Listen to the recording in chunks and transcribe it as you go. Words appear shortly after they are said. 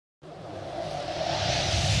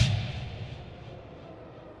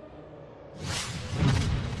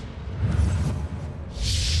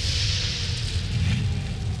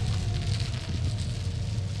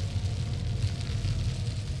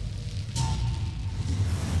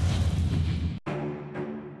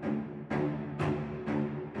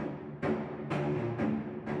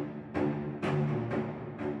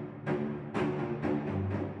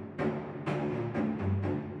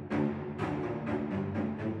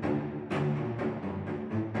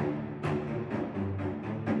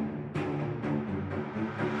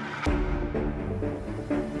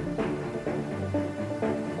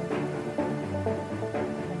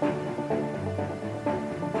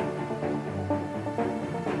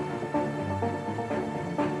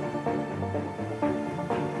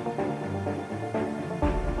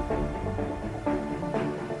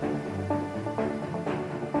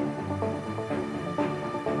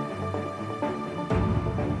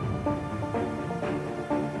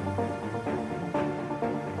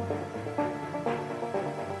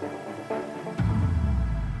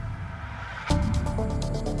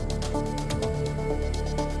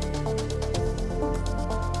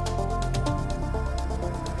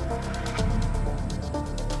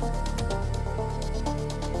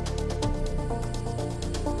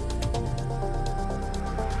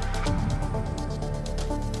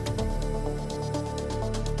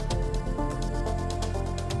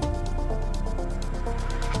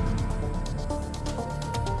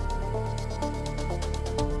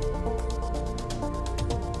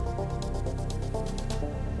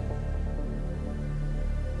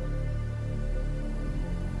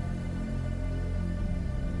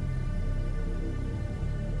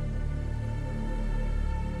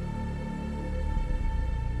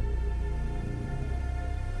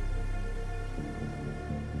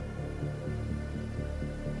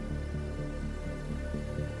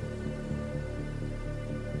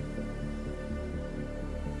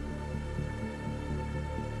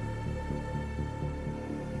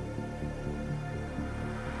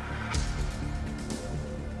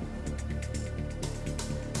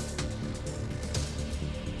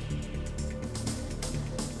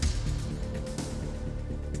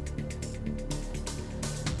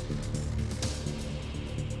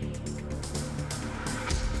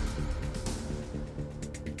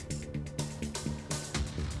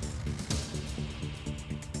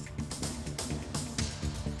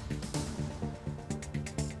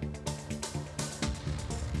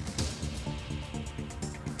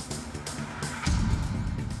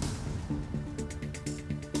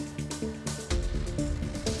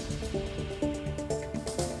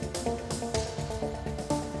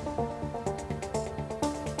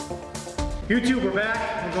YouTube, we're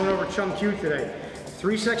back. We're going over Chum Kiu today.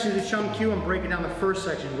 3 sections of Chum Kiu. I'm breaking down the first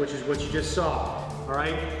section, which is what you just saw. All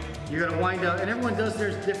right? You're gonna wind up, and everyone does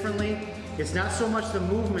theirs differently. It's not so much the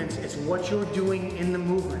movements, it's what you're doing in the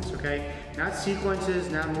movements, okay? Not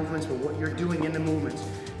sequences, not movements, but what you're doing in the movements.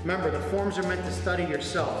 Remember, the forms are meant to study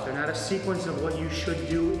yourself. They're not a sequence of what you should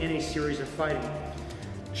do in a series of fighting.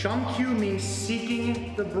 Chum Kiu means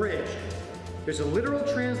seeking the bridge. There's a literal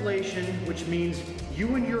translation, which means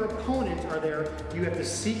you and your opponent are there. You have to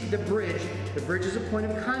seek the bridge. The bridge is a point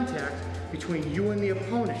of contact between you and the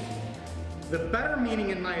opponent. The better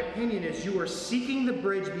meaning, in my opinion, is you are seeking the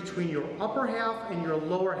bridge between your upper half and your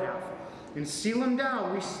lower half. In Siu Nim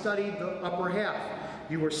Tao, we studied the upper half.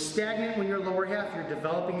 You were stagnant when your lower half, you're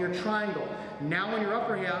developing your triangle. Now when your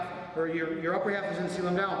upper half, or your upper half is in Siu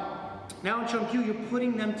Nim Tao. Now in Chum Kiu, you're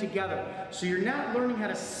putting them together. So you're not learning how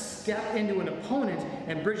to step into an opponent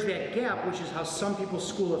and bridge that gap, which is how some people's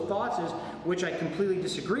school of thoughts is, which I completely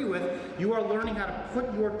disagree with. You are learning how to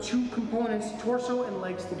put your two components, torso and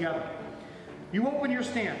legs, together. You open your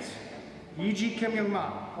stance. Yiji Kim Yung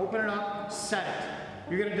Ma. Open it up, set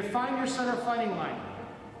it. You're going to define your center fighting line.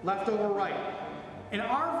 Left over right. In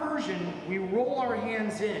our version, we roll our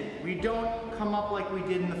hands in. We don't come up like we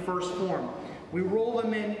did in the first form. We roll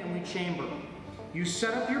them in and we chamber. You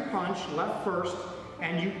set up your punch, left first,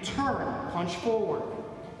 and you turn, punch forward.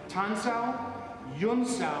 Tan Sao, Yun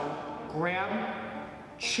Sao, grab,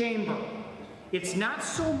 chamber. It's not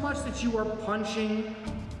so much that you are punching,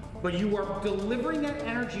 but you are delivering that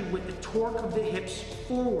energy with the torque of the hips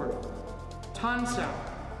forward. Tan Sao,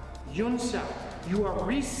 Yun Sao. You are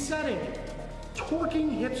resetting,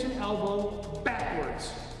 torquing hips and elbow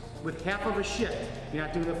backwards with half of a shift. You're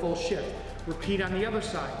not doing the full shift. Repeat on the other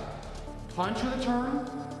side. Punch with a turn,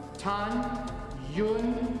 Tan,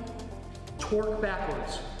 Yun, torque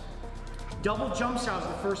backwards. Double jump sao is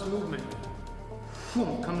the first movement.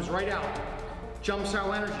 Boom, comes right out. Jump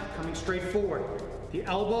sao energy coming straight forward. The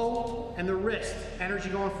elbow and the wrist, energy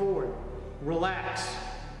going forward. Relax.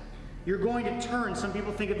 You're going to turn. Some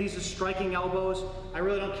people think of these as striking elbows. I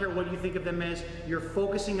really don't care what you think of them as. You're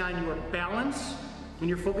focusing on your balance and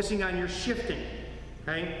you're focusing on your shifting,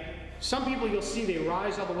 okay? Some people you'll see they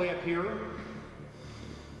rise all the way up here,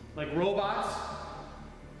 like robots,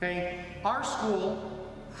 okay? Our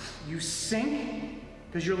school, you sink,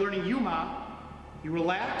 because you're learning Yuma, you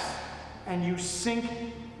relax, and you sink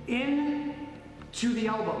in to the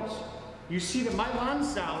elbows. You see that my lan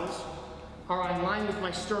saos are in line with my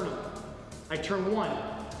sternum. I turn one,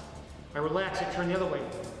 I relax, I turn the other way.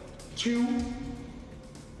 2,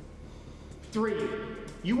 3.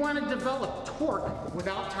 You want to develop torque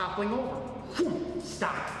without toppling over.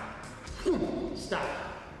 Stop. Stop.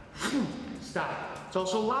 Stop. It's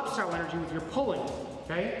also lopsao energy with your pulling,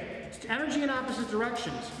 okay? It's energy in opposite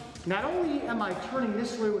directions. Not only am I turning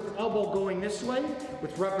this way with the elbow going this way,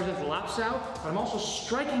 which represents the lopsao, but I'm also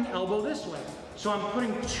striking elbow this way. So I'm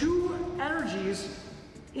putting 2 energies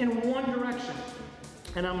in one direction.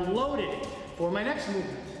 And I'm loaded for my next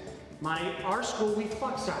movement. Our school, we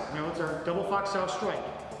fox out. You know, it's our double fox out strike.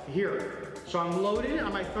 Here. So I'm loaded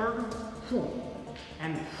on my third,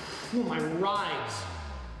 and I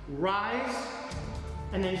rise,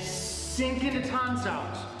 and then sink into tan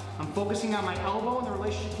saos. I'm focusing on my elbow and the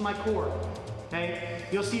relationship to my core. Okay?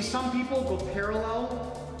 You'll see some people go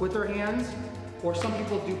parallel with their hands, or some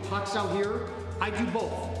people do pucks out here. I do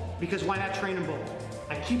both, because why not train them both?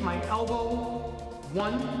 I keep my elbow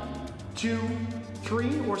 1, 2,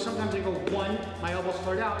 3, or sometimes I go 1, my elbow's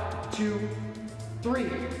flared out, 2, 3.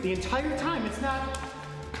 The entire time, it's not,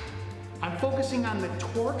 I'm focusing on the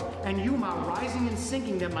torque and Yuma rising and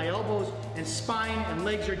sinking that my elbows and spine and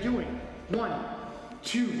legs are doing. 1,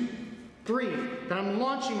 2, 3. Then I'm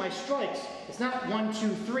launching my strikes. It's not 1,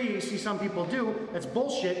 2, 3, you see some people do. That's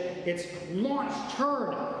bullshit. It's launch,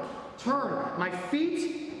 turn, turn. My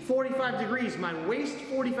feet, 45 degrees. My waist,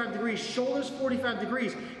 45 degrees. Shoulders, 45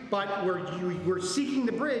 degrees. But we're seeking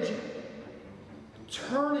the bridge,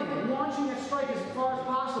 turning, launching that strike as far as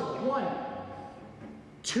possible. 1,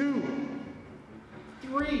 2,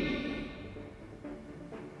 3.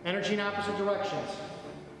 Energy in opposite directions.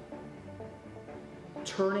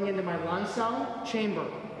 Turning into my lan sao chamber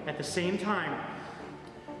at the same time.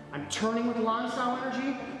 I'm turning with lan sao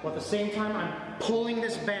energy, while at the same time I'm pulling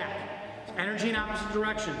this back. Energy in opposite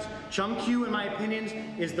directions. Chum Kiu, in my opinions,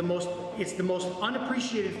 is the most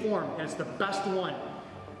unappreciated form, and it's the best one.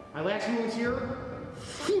 My last move's here.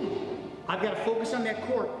 I've got to focus on that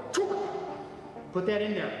core. Put that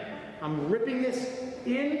in there. I'm ripping this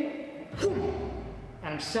in,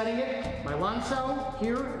 and I'm setting it. My lan sao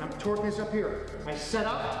here, and I'm torquing this up here. I set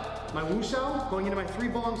up my wu sao, going into my 3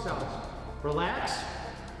 bong saos. relax,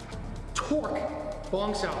 torque,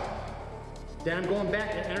 bonks out. Then I'm going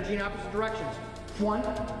back to energy in opposite directions. 1,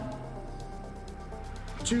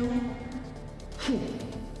 2,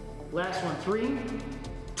 last one, 3,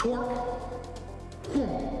 torque,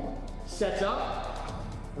 sets up.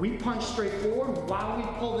 We punch straight forward while we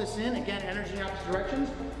pull this in. Again, energy in opposite directions.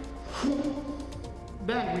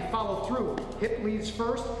 Then we follow through. Hip leads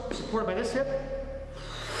first, supported by this hip.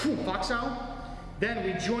 Box out. Then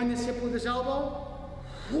we join this hip with this elbow.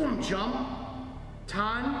 Jump.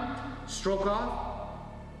 Time. Stroke off.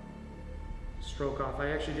 Stroke off.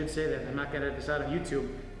 I actually did say that. I'm not going to edit this out on YouTube.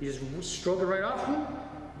 You just stroke it right off.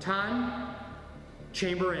 Time.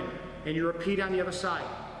 Chamber in. And you repeat on the other side.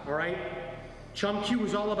 All right? Chum Kiu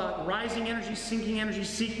is all about rising energy, sinking energy,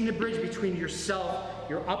 seeking the bridge between yourself,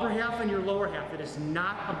 your upper half and your lower half. It is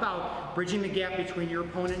not about bridging the gap between your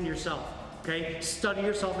opponent and yourself. Okay? Study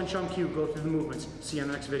yourself in Chum Kiu. Go through the movements. See you on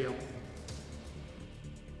the next video.